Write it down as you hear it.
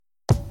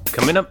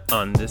Coming up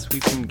on This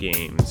Week in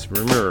Games,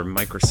 rumor of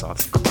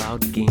Microsoft's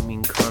cloud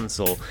gaming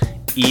console,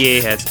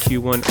 EA has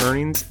Q1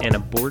 earnings, and a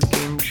board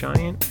game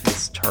giant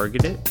is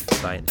targeted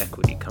by an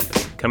equity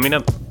company. Coming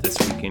up This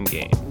Week in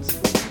Games.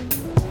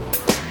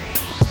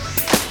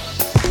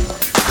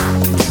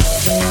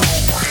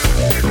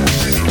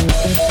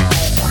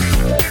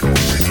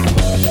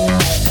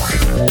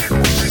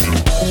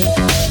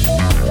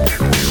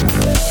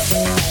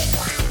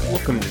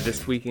 Welcome to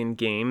This Week in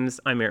Games.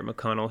 I'm Eric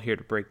McConnell, here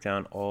to break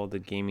down all the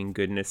gaming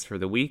goodness for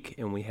the week,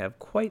 and we have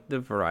quite the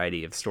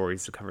variety of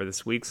stories to cover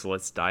this week, so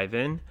let's dive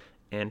in.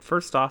 And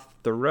first off,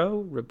 The Row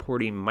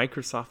reporting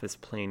Microsoft is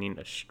planning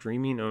a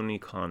streaming-only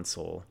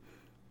console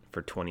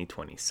for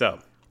 2020. So,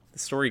 the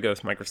story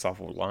goes Microsoft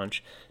will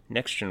launch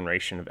next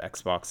generation of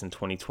Xbox in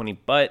 2020,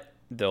 but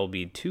there'll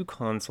be two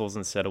consoles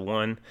instead of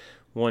one.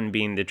 One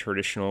being the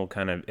traditional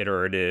kind of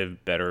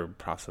iterative, better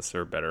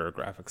processor, better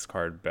graphics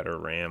card, better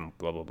RAM,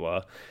 blah, blah,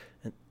 blah.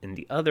 And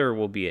the other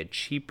will be a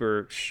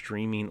cheaper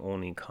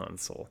streaming-only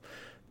console.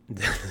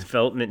 The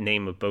development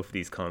name of both of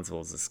these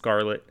consoles is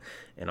Scarlett,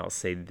 and I'll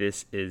say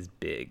this is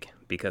big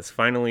because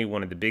finally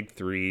one of the big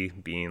three,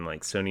 being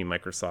like Sony,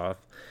 Microsoft,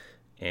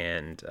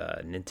 and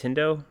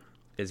Nintendo,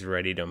 is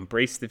ready to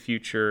embrace the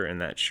future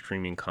and that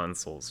streaming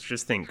consoles.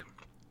 Just think,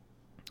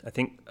 I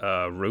think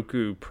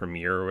Roku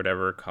Premiere or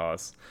whatever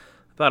costs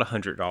about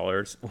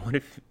 $100. What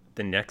if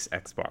the next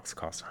Xbox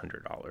costs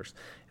 $100?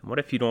 And what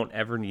if you don't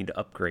ever need to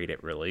upgrade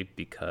it really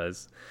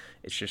because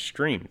it's just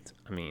streamed?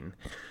 I mean,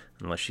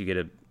 unless you get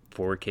a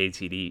 4K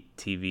TV,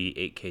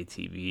 8K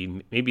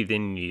TV, maybe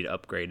then you need to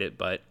upgrade it,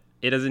 but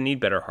it doesn't need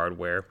better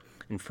hardware.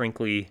 And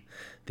frankly,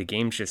 the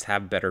games just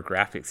have better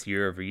graphics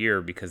year over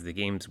year because the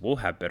games will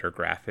have better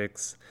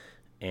graphics,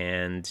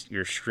 and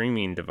your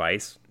streaming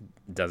device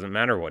doesn't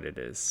matter what it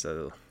is.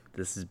 So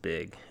this is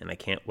big, and I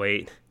can't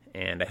wait.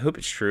 And I hope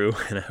it's true,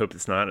 and I hope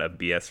it's not a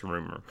BS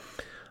rumor.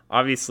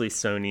 Obviously,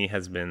 Sony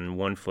has been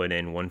 1 foot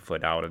in, 1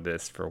 foot out of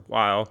this for a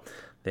while.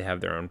 They have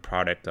their own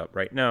product up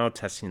right now,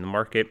 testing the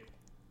market.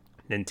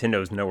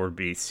 Nintendo's nowhere to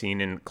be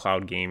seen in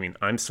cloud gaming.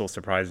 I'm still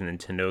surprised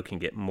Nintendo can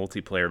get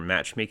multiplayer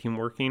matchmaking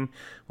working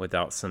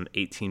without some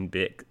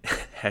 18-bit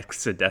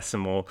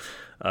hexadecimal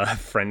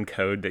friend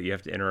code that you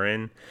have to enter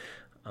in.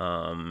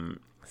 So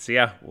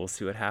yeah, we'll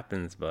see what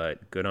happens,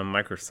 but good on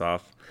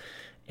Microsoft.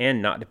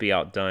 And not to be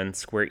outdone,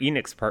 Square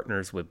Enix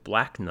partners with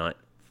Blacknut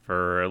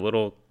for a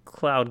little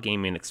cloud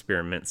gaming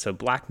experiment. So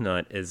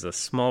Blacknut is a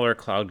smaller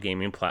cloud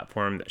gaming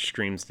platform that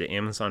streams to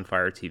Amazon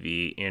Fire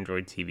TV,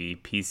 Android TV,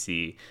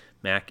 PC,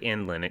 Mac,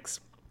 and Linux.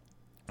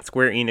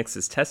 Square Enix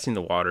is testing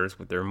the waters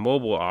with their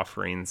mobile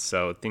offerings,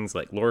 so things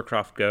like Lara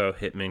Croft Go,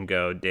 Hitman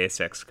Go, Deus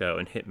Ex Go,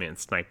 and Hitman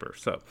Sniper.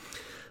 So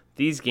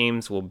these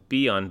games will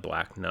be on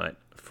Blacknut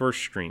for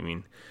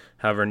streaming.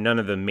 However, none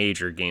of the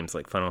major games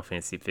like Final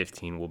Fantasy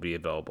 15 will be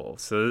available.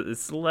 So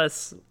it's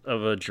less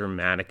of a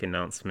dramatic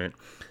announcement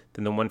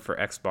than the one for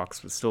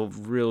Xbox, but still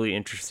really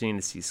interesting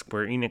to see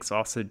Square Enix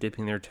also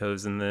dipping their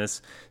toes in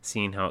this,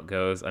 seeing how it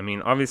goes. I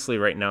mean, obviously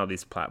right now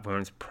these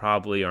platforms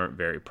probably aren't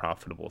very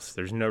profitable, so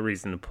there's no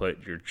reason to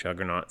put your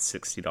juggernaut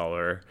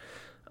 $60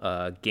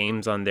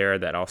 games on there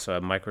that also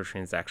have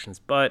microtransactions.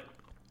 But,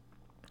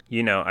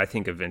 you know, I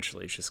think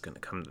eventually it's just going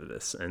to come to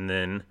this. And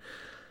then,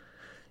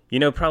 you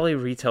know, probably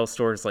retail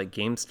stores like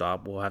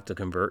GameStop will have to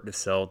convert to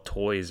sell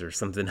toys or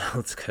something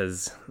else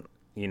because,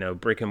 you know,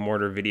 brick and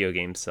mortar video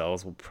game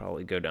sales will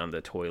probably go down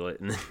the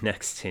toilet in the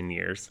next 10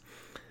 years.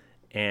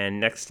 And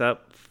next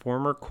up,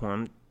 former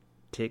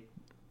Quantic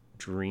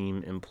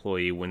Dream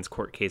employee wins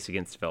court case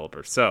against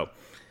developers. So,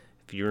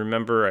 if you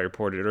remember, I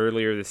reported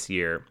earlier this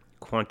year,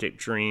 Quantic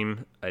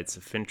Dream, it's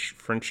a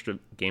French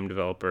game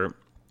developer,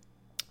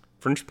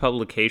 French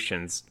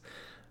publications,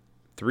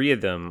 3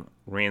 of them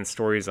ran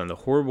stories on the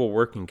horrible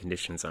working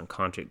conditions on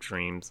Quantic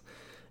Dreams,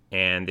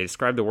 and they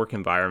described the work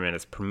environment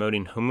as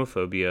promoting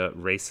homophobia,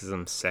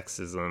 racism,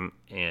 sexism,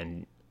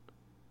 and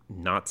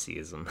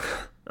Nazism.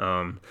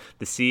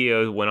 The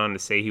CEO went on to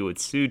say he would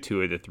sue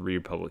 2 of the 3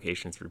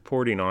 publications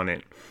reporting on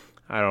it.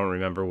 I don't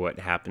remember what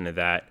happened to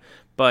that,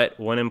 but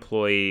one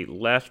employee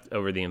left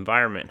over the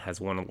environment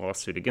has won a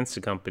lawsuit against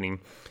the company,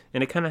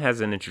 and it kind of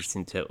has an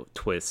interesting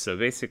twist. So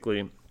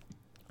basically,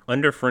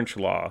 under French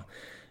law,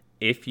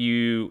 if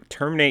you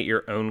terminate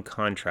your own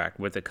contract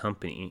with a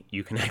company,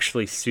 you can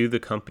actually sue the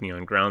company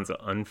on grounds of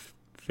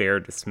unfair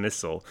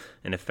dismissal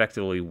and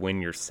effectively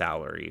win your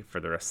salary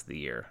for the rest of the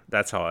year.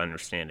 That's how I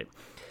understand it.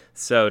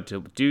 So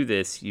to do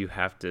this, you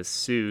have to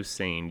sue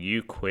saying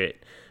you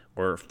quit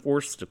or are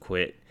forced to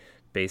quit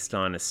based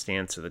on a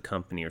stance of the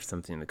company or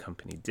something the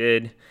company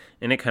did.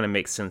 And it kind of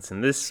makes sense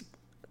in this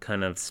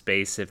kind of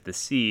space if the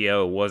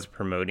CEO was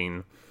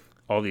promoting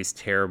all these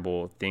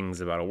terrible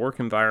things about a work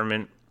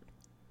environment,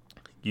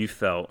 you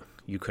felt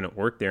you couldn't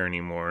work there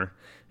anymore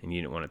and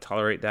you didn't want to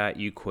tolerate that,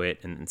 you quit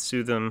and then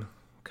sue them,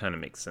 kind of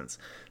makes sense.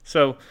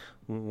 So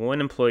one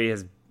employee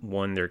has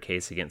won their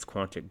case against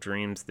Quantic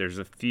Dreams. There's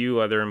a few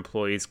other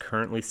employees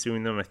currently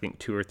suing them, I think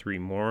 2 or 3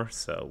 more,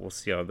 so we'll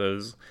see how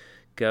those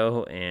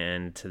go.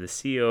 And to the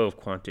CEO of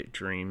Quantic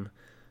Dream,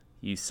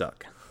 you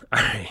suck.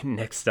 All right,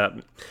 next up,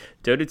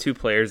 Dota 2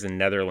 players in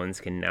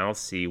Netherlands can now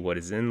see what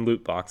is in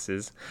loot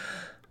boxes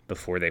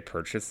before they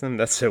purchase them.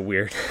 That's so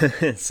weird.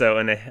 So,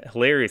 in a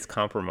hilarious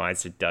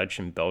compromise to Dutch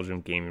and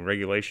Belgian gaming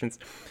regulations,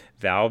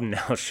 Valve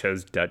now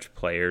shows Dutch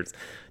players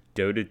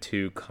Dota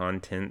 2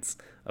 contents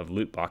of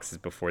loot boxes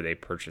before they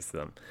purchase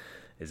them.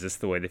 Is this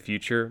the way of the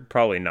future?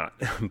 Probably not,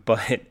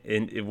 but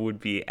it would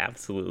be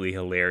absolutely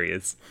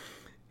hilarious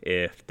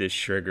if this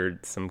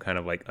triggered some kind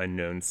of like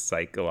unknown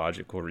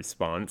psychological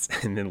response,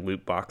 and then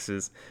loot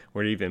boxes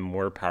were even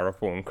more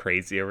powerful and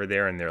crazy over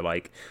there, and they're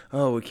like,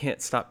 oh, we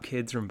can't stop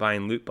kids from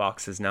buying loot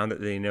boxes now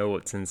that they know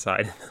what's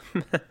inside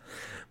them.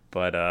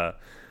 But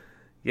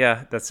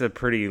yeah, that's a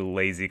pretty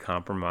lazy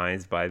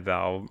compromise by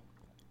Valve,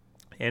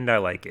 and I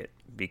like it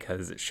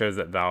because it shows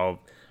that Valve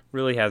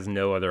really has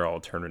no other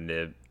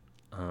alternative,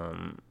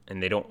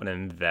 and they don't want to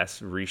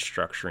invest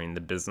restructuring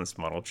the business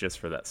model just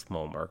for that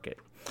small market.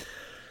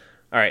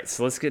 All right,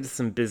 so let's get to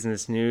some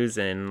business news.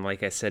 And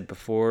like I said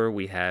before,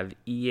 we have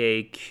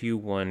EA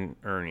Q1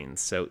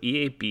 earnings. So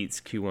EA beats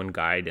Q1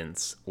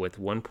 guidance with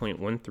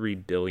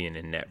 $1.13 billion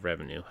in net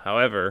revenue.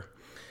 However,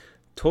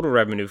 total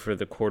revenue for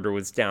the quarter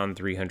was down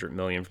 $300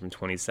 million from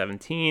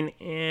 2017.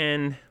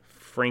 And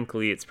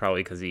frankly, it's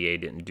probably because EA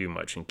didn't do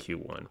much in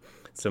Q1.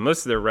 So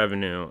most of their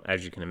revenue,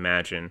 as you can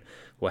imagine,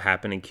 will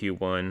happen in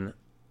Q1.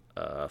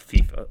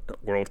 FIFA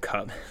World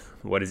Cup.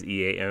 What does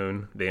EA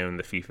own? They own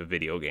the FIFA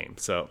video game.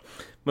 So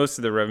most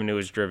of the revenue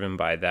is driven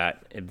by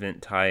that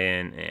event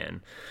tie-in, and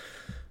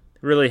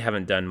really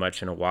haven't done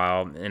much in a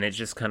while. And it's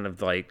just kind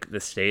of like the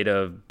state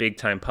of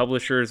big-time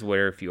publishers,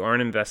 where if you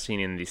aren't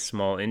investing in these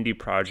small indie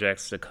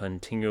projects to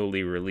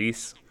continually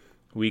release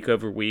week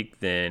over week,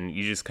 then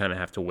you just kind of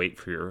have to wait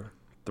for your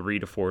 3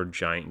 to 4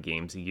 giant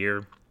games a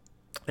year.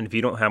 And if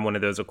you don't have one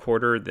of those a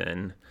quarter,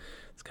 then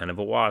it's kind of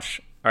a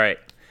wash. All right.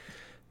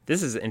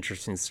 This is an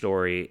interesting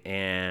story,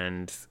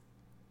 and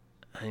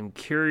I'm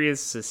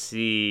curious to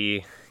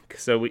see.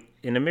 So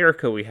in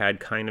America, we had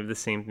kind of the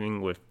same thing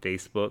with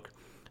Facebook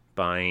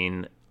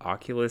buying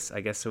Oculus.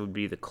 I guess it would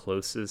be the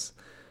closest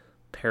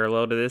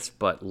parallel to this.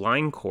 But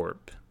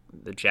LineCorp,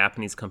 the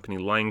Japanese company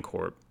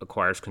LineCorp,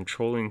 acquires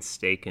controlling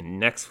stake in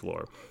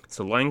Nextfloor.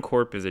 So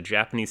LineCorp is a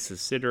Japanese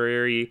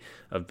subsidiary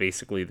of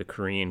basically the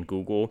Korean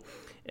Google.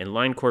 And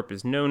LineCorp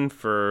is known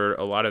for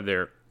a lot of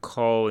their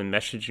call and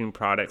messaging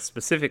products,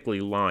 specifically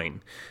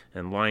Line.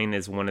 And Line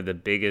is one of the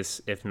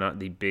biggest, if not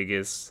the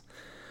biggest,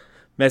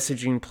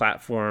 messaging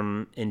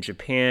platform in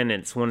Japan,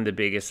 and it's one of the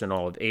biggest in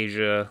all of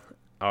Asia.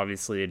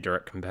 Obviously a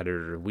direct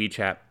competitor to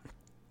WeChat.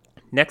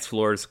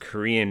 Nextfloor is a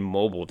Korean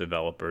mobile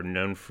developer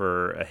known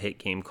for a hit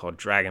game called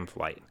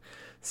Dragonflight.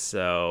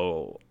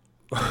 So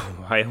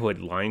why would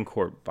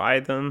LineCorp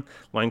buy them?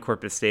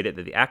 LineCorp has stated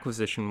that the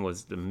acquisition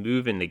was the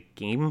move into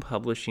game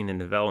publishing and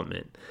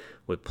development,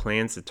 with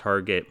plans to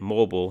target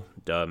mobile,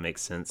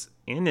 makes sense,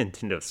 and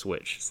Nintendo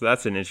Switch. So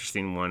that's an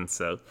interesting one.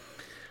 So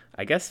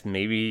I guess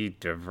maybe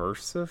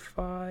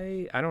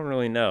diversify? I don't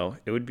really know.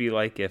 It would be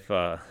like if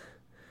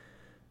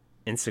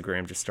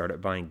Instagram just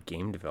started buying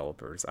game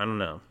developers. I don't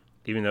know.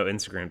 Even though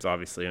Instagram's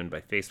obviously owned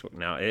by Facebook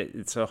now,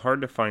 it's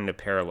hard to find a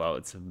parallel.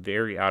 It's a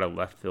very out of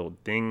left field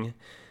thing.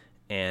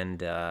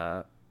 And,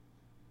 a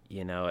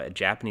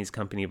Japanese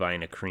company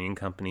buying a Korean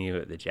company,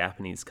 but the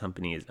Japanese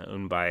company is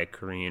owned by a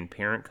Korean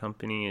parent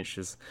company. It's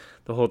just,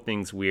 the whole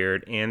thing's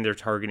weird. And they're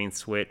targeting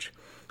Switch.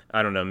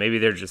 I don't know. Maybe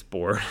they're just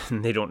bored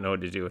and they don't know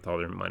what to do with all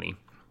their money.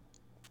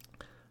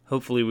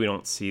 Hopefully we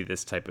don't see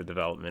this type of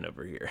development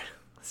over here.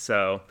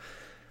 So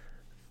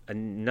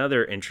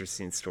another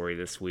interesting story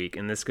this week,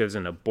 and this goes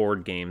into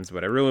board games,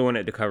 but I really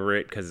wanted to cover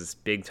it because it's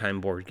big time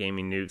board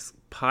gaming news.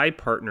 Pi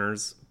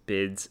Partners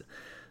bids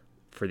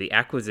for the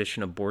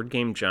acquisition of board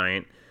game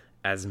giant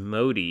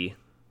Asmodee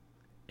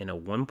in a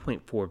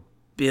 $1.4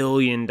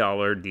 billion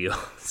deal.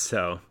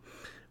 So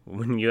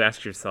when you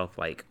ask yourself,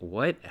 like,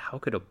 what? How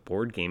could a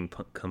board game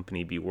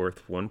company be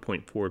worth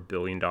 $1.4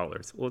 billion?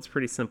 Well, it's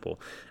pretty simple.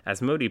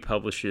 Asmodee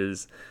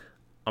publishes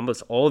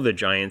almost all the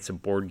giants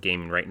of board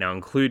gaming right now,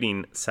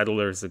 including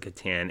Settlers of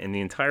Catan and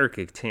the entire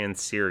Catan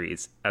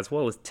series, as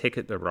well as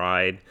Ticket to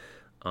Ride,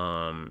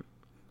 and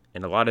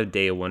a lot of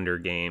Day of Wonder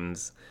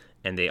games.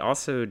 And they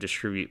also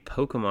distribute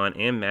Pokemon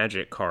and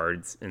Magic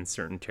cards in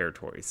certain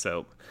territories.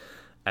 So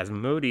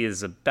Asmodee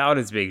is about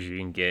as big as you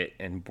can get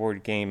in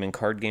board game and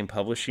card game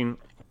publishing.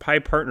 Pi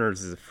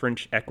Partners is a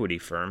French equity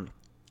firm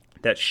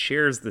that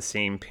shares the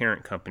same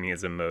parent company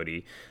as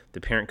Asmodee,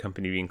 the parent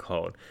company being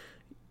called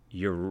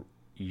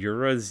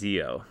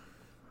Eurazeo.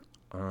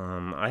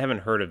 I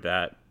haven't heard of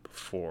that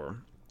before.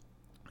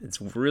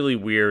 It's really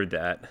weird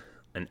that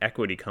an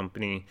equity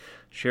company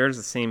shares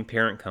the same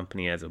parent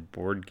company as a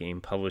board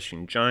game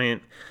publishing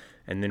giant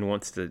and then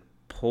wants to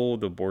pull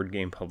the board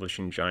game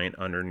publishing giant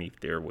underneath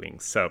their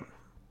wings. So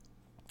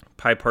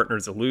Pi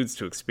Partners alludes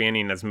to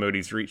expanding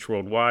Asmodee's reach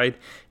worldwide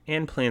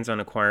and plans on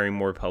acquiring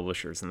more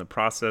publishers in the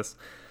process.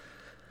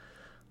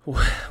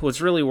 What's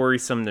really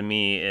worrisome to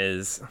me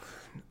is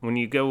when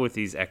you go with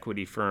these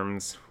equity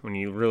firms, when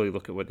you really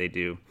look at what they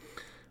do,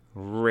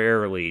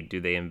 rarely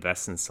do they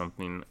invest in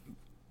something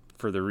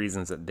for the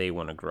reasons that they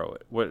want to grow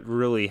it. What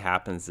really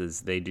happens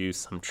is they do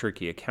some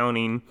tricky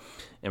accounting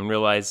and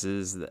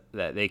realizes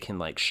that they can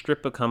like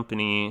strip a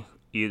company,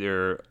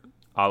 either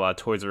a la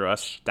Toys R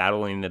Us,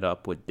 saddling it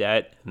up with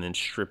debt and then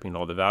stripping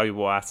all the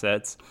valuable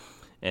assets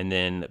and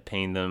then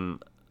paying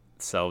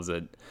themselves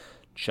a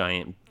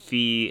giant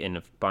fee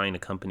and buying a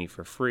company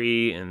for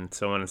free and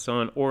so on and so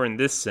on. Or in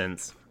this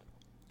sense,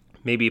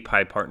 maybe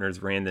Pie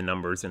Partners ran the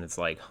numbers and it's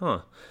like,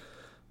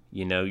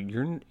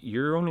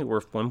 you're only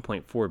worth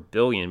 1.4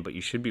 billion, but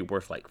you should be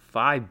worth like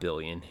 5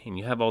 billion, and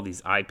you have all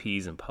these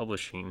IPs and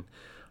publishing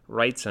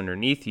rights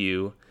underneath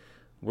you.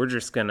 We're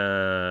just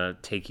gonna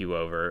take you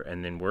over,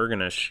 and then we're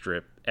gonna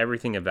strip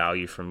everything of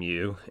value from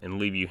you and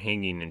leave you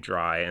hanging and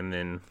dry, and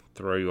then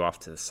throw you off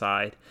to the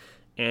side,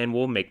 and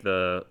we'll make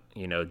the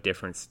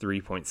difference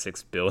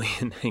 3.6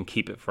 billion and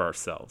keep it for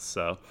ourselves.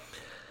 So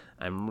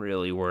I'm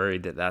really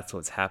worried that that's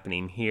what's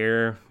happening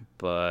here,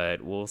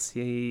 but we'll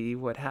see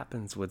what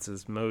happens with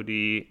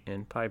Asmodee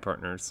and Pie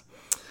Partners.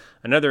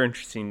 Another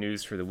interesting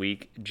news for the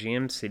week,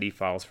 Jam City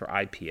files for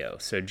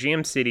IPO. So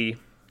Jam City,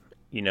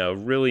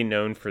 really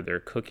known for their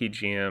Cookie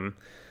Jam.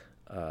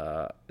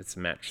 It's a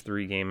match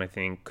 3 game, I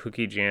think.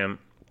 Cookie Jam.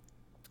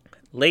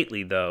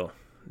 Lately, though,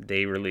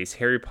 they released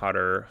Harry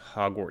Potter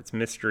Hogwarts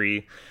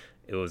Mystery.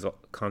 It was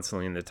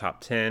constantly in the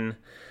top 10.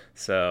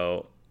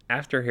 So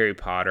after Harry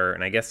Potter,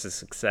 and I guess the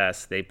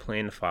success, they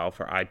plan to file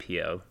for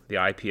IPO. The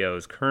IPO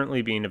is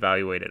currently being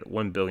evaluated at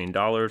 $1 billion.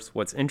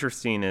 What's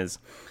interesting is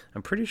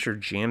I'm pretty sure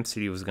Jam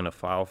City was going to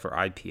file for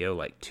IPO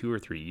like 2 or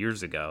 3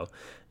 years ago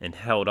and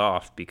held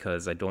off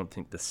because I don't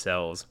think the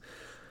sales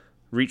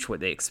reached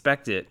what they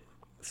expected.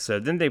 So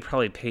then they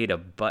probably paid a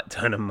butt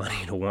ton of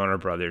money to Warner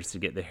Brothers to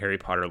get the Harry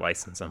Potter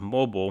license on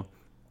mobile.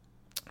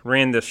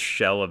 Ran this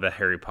shell of a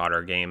Harry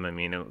Potter game. I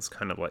mean, it was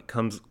kind of like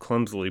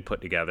clumsily put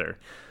together.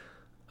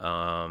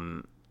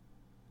 And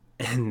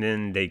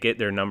then they get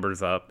their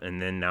numbers up,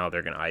 and then now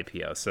they're going to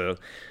IPO. So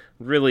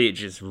really it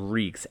just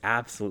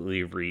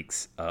absolutely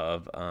reeks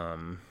of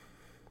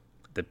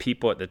the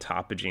people at the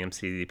top of GMC,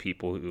 the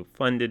people who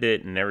funded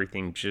it and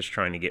everything, just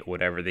trying to get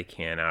whatever they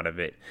can out of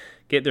it,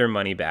 get their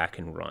money back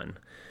and run,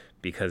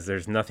 because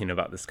there's nothing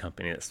about this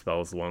company that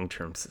spells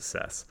long-term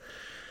success.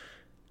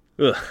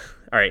 Ugh.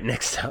 All right,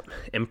 next up,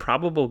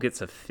 Improbable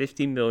gets a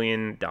 $50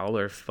 million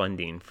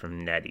funding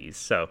from NetEase.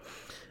 So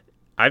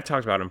I've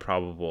talked about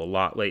Improbable a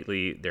lot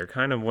lately. They're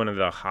kind of one of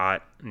the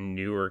hot,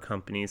 newer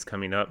companies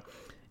coming up,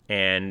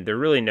 and they're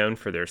really known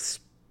for their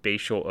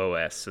Spatial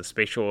OS. So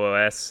Spatial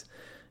OS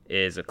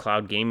is a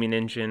cloud gaming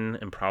engine.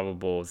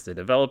 Improbable is the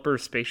developer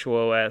of Spatial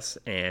OS,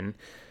 and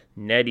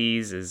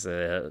NetEase is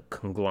a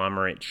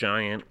conglomerate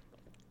giant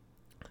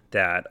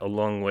that,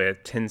 along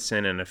with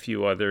Tencent and a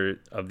few other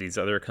of these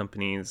other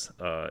companies,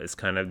 is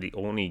kind of the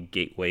only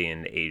gateway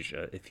into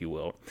Asia, if you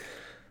will.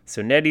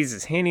 So NetEase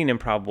is handing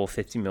Improbable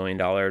 $50 million,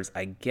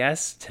 I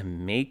guess, to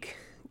make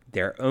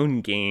their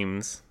own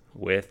games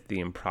with the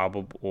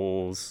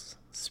Improbable's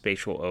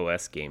Spatial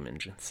OS game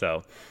engine.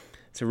 So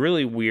it's a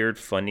really weird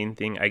funding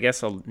thing. I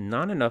guess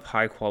not enough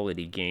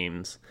high-quality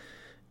games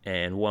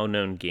and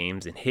well-known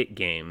games and hit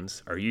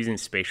games are using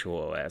Spatial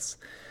OS.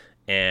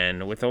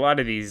 And with a lot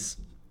of these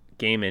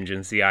game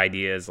engines, the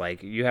idea is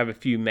like you have a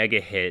few mega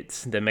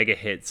hits. The mega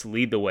hits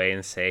lead the way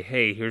and say,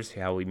 hey, here's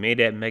how we made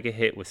that mega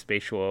hit with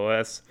Spatial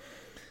OS.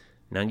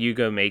 Now you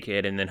go make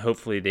it, and then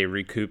hopefully they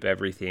recoup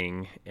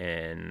everything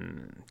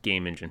in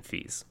game engine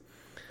fees.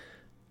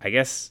 I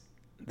guess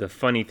the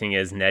funny thing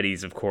is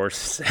NetEase, of course,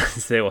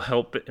 says they will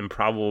help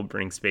Improbable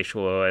bring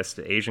Spatial OS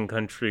to Asian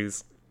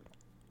countries.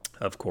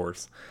 Of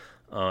course.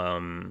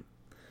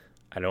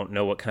 I don't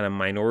know what kind of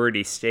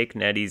minority stake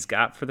NetEase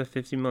got for the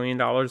 $50 million,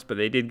 but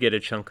they did get a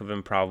chunk of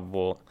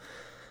Improbable.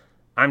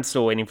 I'm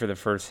still waiting for the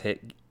first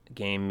hit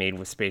game made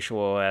with Spatial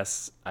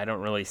OS. I don't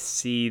really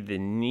see the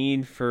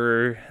need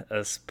for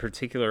a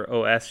particular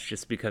OS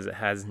just because it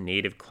has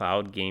native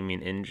cloud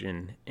gaming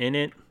engine in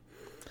it.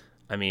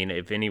 I mean,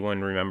 if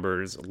anyone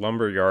remembers,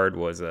 Lumberyard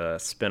was a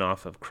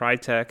spinoff of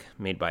Crytek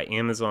made by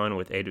Amazon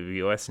with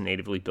AWS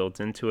natively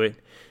built into it.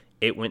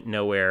 It went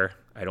nowhere.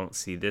 I don't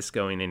see this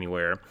going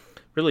anywhere.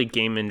 Really,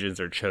 game engines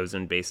are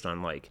chosen based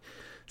on like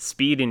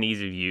speed and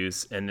ease of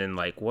use, and then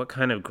like what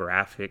kind of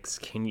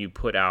graphics can you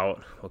put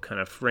out, what kind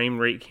of frame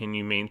rate can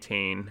you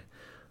maintain,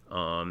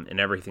 and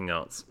everything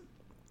else,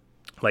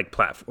 like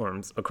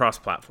platforms, across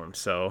platforms.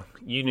 So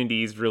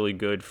Unity is really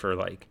good for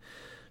like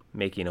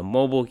making a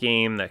mobile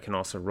game that can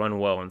also run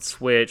well on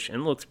Switch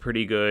and looks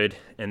pretty good,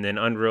 and then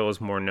Unreal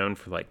is more known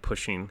for like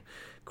pushing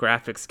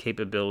graphics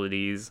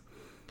capabilities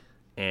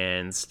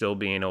and still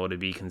being able to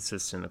be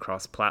consistent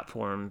across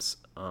platforms.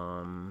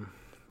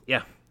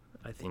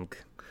 I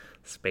think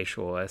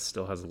Spatial OS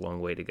still has a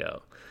long way to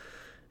go.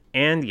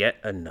 And yet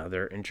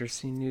another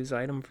interesting news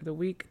item for the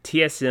week.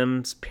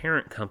 TSM's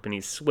parent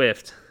company,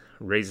 Swift,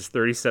 raises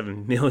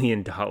 $37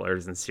 million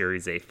in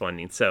Series A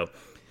funding. So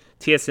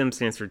TSM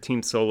stands for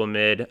Team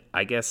Solomid.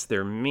 I guess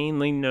they're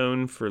mainly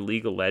known for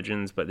League of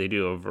Legends, but they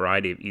do a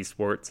variety of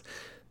esports.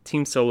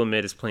 Team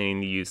Solomid is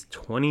planning to use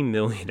 $20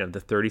 million of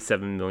the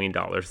 $37 million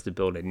to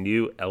build a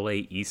new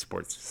LA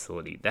esports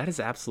facility. That is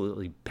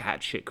absolutely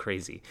batshit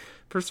crazy.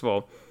 First of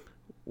all,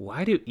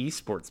 why do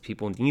esports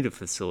people need a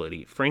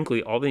facility?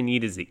 Frankly, all they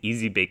need is an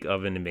easy bake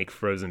oven to make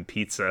frozen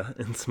pizza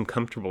and some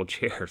comfortable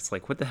chairs.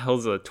 Like, what the hell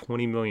is a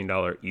 $20 million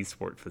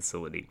esports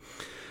facility?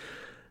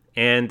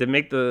 And to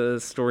make the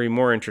story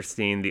more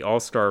interesting, the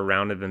all-star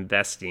round of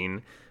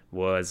investing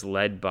was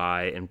led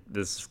by, and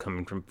this is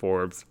coming from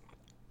Forbes,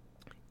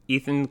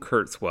 Ethan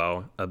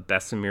Kurzweil of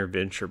Bessemer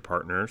Venture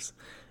Partners,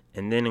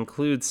 and then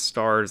includes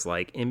stars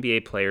like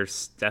NBA players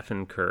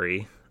Stephen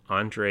Curry,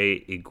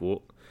 Andre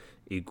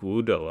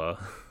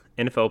Iguodala,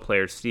 NFL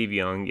player Steve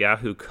Young,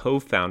 Yahoo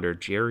co-founder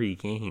Jerry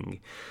Yang,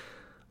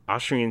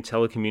 Austrian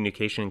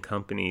telecommunication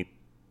company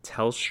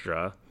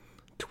Telstra,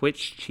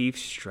 Twitch chief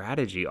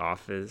strategy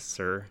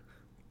officer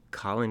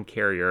Colin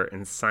Carrier,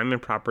 and Simon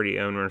property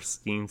owner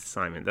Steen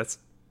Simon. That's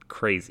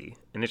crazy.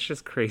 And it's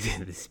just crazy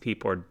that these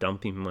people are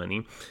dumping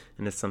money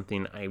into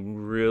something I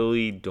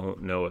really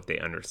don't know if they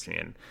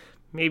understand.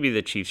 Maybe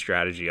the chief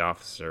strategy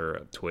officer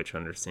of Twitch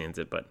understands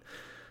it, but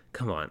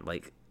come on,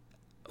 like,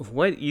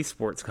 what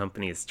esports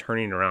company is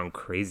turning around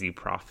crazy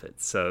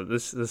profits? So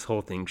this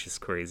whole thing's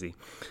just crazy.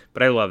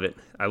 But I love it.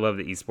 I love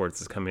that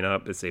esports is coming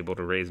up. It's able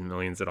to raise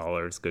millions of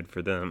dollars. Good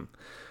for them.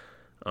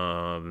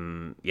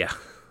 Yeah,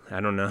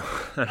 I don't know.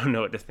 I don't know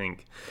what to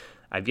think.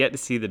 I've yet to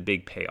see the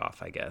big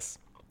payoff, I guess.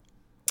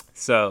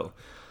 So,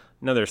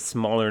 another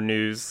smaller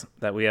news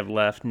that we have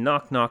left.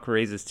 Knock Knock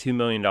raises $2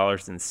 million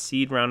in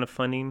seed round of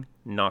funding.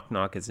 Knock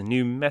Knock is a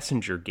new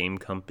messenger game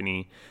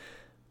company,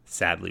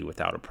 sadly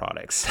without a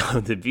product.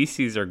 So the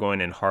VCs are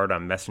going in hard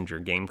on messenger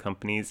game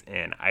companies,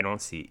 and I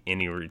don't see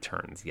any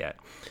returns yet.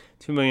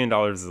 $2 million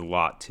is a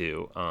lot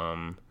too.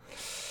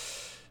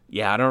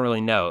 Yeah, I don't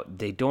really know.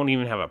 They don't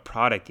even have a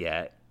product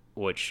yet,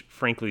 which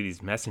frankly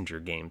these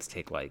messenger games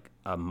take like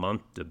a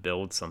month to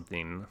build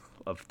something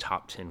of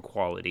top 10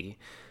 quality.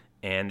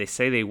 And they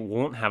say they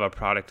won't have a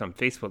product on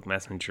Facebook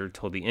Messenger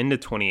till the end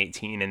of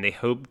 2018, and they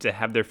hope to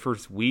have their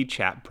first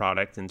WeChat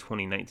product in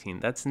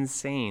 2019. That's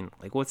insane.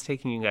 Like, what's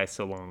taking you guys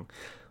so long?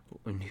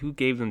 And who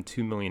gave them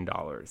 $2 million?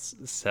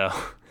 So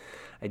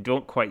I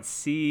don't quite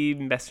see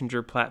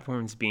messenger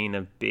platforms being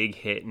a big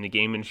hit in the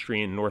game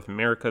industry in North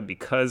America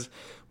because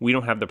we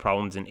don't have the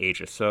problems in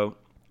Asia. So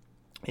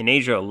in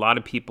Asia, a lot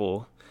of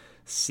people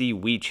see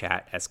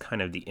WeChat as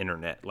kind of the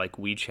internet. Like,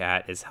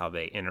 WeChat is how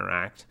they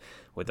interact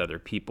with other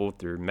people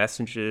through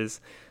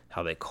messages,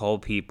 how they call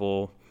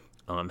people,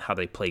 how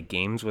they play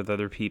games with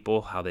other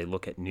people, how they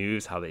look at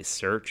news, how they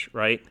search,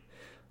 right?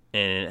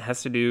 And it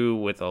has to do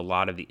with a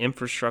lot of the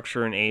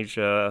infrastructure in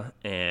Asia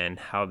and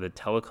how the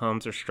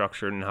telecoms are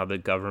structured and how the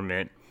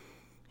government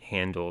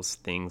handles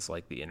things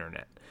like the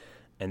internet.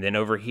 And then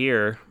over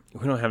here,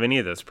 we don't have any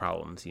of those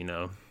problems, you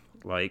know?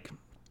 Like,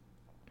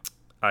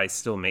 I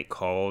still make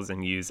calls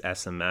and use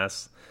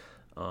SMS.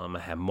 I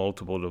have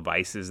multiple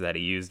devices that I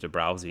use to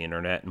browse the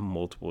internet in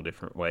multiple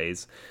different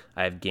ways.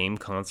 I have game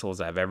consoles.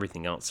 I have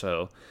everything else.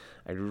 So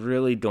I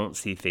really don't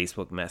see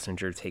Facebook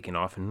Messenger taking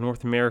off in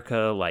North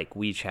America like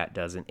WeChat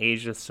does in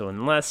Asia. So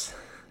unless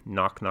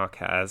Knock Knock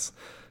has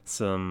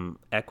some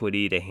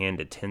equity to hand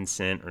to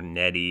Tencent or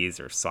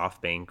NetEase or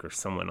SoftBank or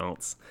someone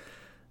else,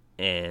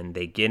 and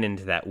they get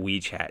into that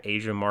WeChat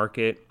Asia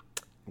market,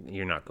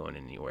 you're not going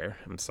anywhere.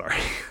 I'm sorry.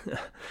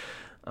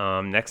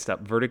 Next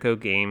up, Vertigo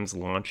Games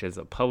launches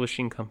a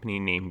publishing company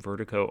named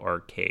Vertigo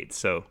Arcade.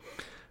 So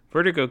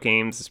Vertigo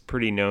Games is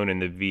pretty known in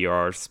the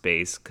VR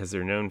space because they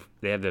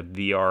have the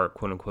VR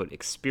quote-unquote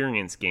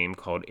experience game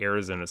called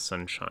Arizona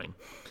Sunshine.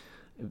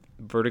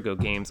 Vertigo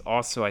Games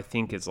also, I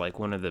think, is like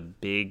one of the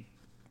big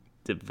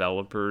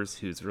developers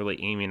who's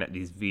really aiming at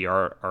these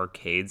VR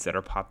arcades that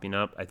are popping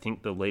up. I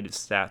think the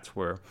latest stats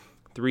were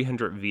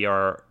 300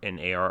 VR and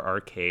AR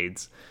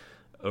arcades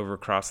over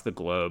across the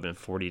globe in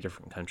 40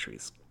 different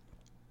countries.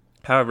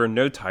 However,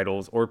 no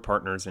titles or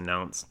partners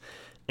announced,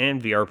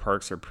 and VR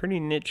parks are pretty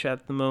niche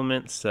at the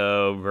moment,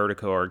 so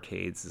Vertigo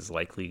Arcades is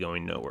likely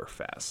going nowhere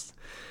fast.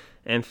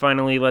 And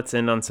finally, let's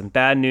end on some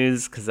bad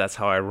news, because that's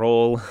how I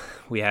roll.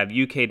 We have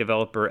UK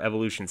developer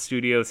Evolution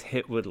Studios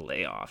hit with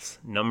layoffs.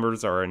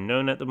 Numbers are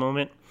unknown at the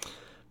moment,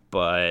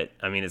 but,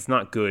 I mean, it's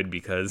not good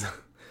because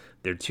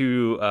their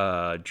two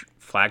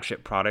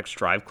flagship products,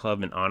 Drive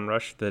Club and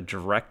Onrush, the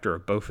director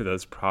of both of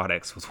those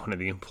products was one of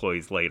the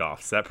employees laid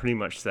off. So that pretty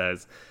much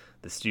says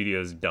the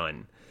studio's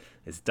done.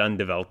 It's done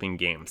developing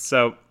games.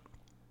 So,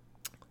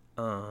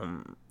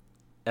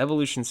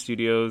 Evolution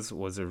Studios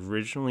was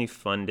originally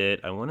funded,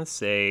 I want to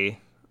say,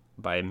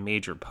 by a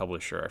major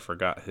publisher. I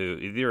forgot who.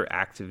 Either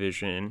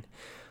Activision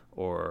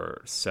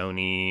or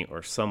Sony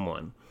or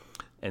someone.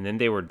 And then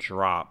they were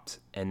dropped,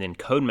 and then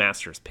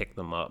Codemasters picked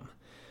them up.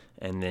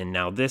 And then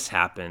now this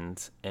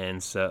happened,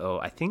 and so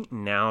I think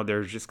now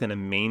they're just going to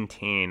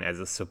maintain as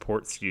a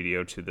support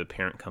studio to the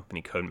parent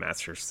company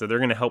Codemasters. So they're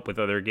going to help with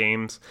other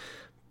games,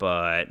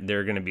 but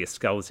they're going to be a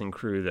skeleton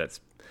crew that's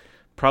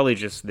probably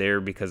just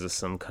there because of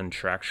some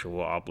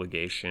contractual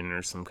obligation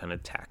or some kind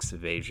of tax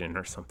evasion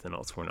or something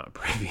else we're not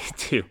privy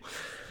to.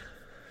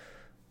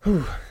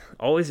 Whew,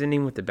 always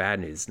ending with the bad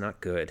news.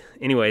 Not good.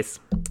 Anyways,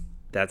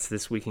 that's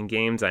This Week in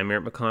Games. I'm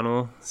Eric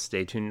McConnell.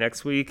 Stay tuned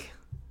next week,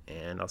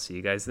 and I'll see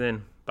you guys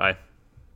then. Bye.